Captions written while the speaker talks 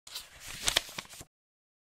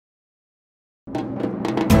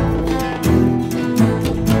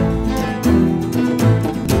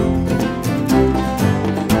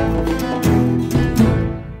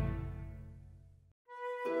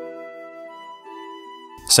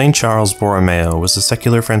Saint Charles Borromeo was a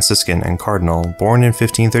secular Franciscan and cardinal born in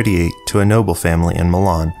 1538 to a noble family in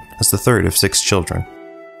Milan as the third of 6 children.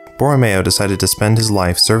 Borromeo decided to spend his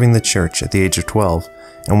life serving the church at the age of 12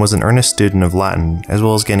 and was an earnest student of Latin as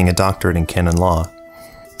well as gaining a doctorate in canon law.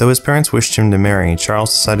 Though his parents wished him to marry,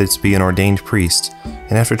 Charles decided to be an ordained priest,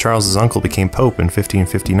 and after Charles's uncle became pope in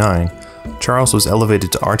 1559, Charles was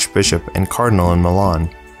elevated to archbishop and cardinal in Milan.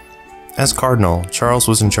 As cardinal, Charles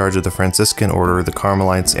was in charge of the Franciscan order, the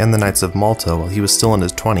Carmelites, and the Knights of Malta while he was still in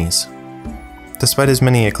his 20s. Despite his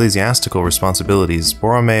many ecclesiastical responsibilities,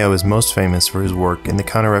 Borromeo is most famous for his work in the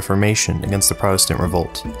Counter-Reformation against the Protestant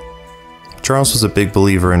revolt. Charles was a big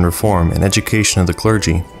believer in reform and education of the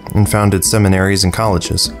clergy, and founded seminaries and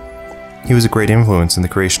colleges. He was a great influence in the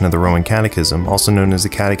creation of the Roman Catechism, also known as the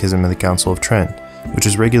Catechism of the Council of Trent, which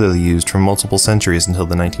was regularly used for multiple centuries until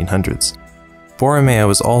the 1900s. Borromeo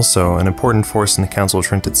was also an important force in the Council of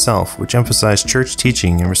Trent itself, which emphasized church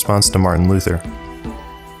teaching in response to Martin Luther.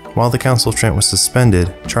 While the Council of Trent was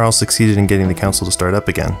suspended, Charles succeeded in getting the council to start up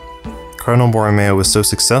again. Cardinal Borromeo was so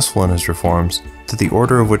successful in his reforms that the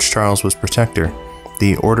order of which Charles was protector,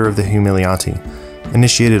 the Order of the Humiliati,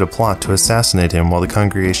 initiated a plot to assassinate him while the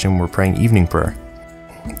congregation were praying evening prayer.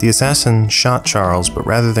 The assassin shot Charles, but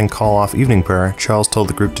rather than call off evening prayer, Charles told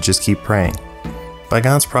the group to just keep praying. By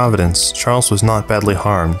God's providence, Charles was not badly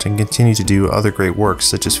harmed and continued to do other great works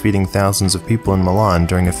such as feeding thousands of people in Milan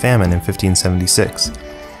during a famine in 1576.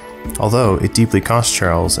 Although it deeply cost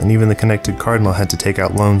Charles, and even the connected cardinal had to take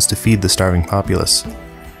out loans to feed the starving populace.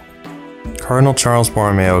 Cardinal Charles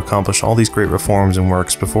Borromeo accomplished all these great reforms and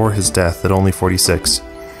works before his death at only 46.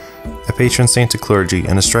 A patron saint to clergy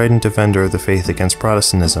and a strident defender of the faith against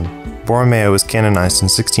Protestantism, Borromeo was canonized in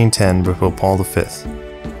 1610 by Pope Paul V.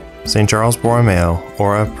 St. Charles Borromeo,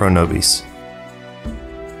 ora pro nobis.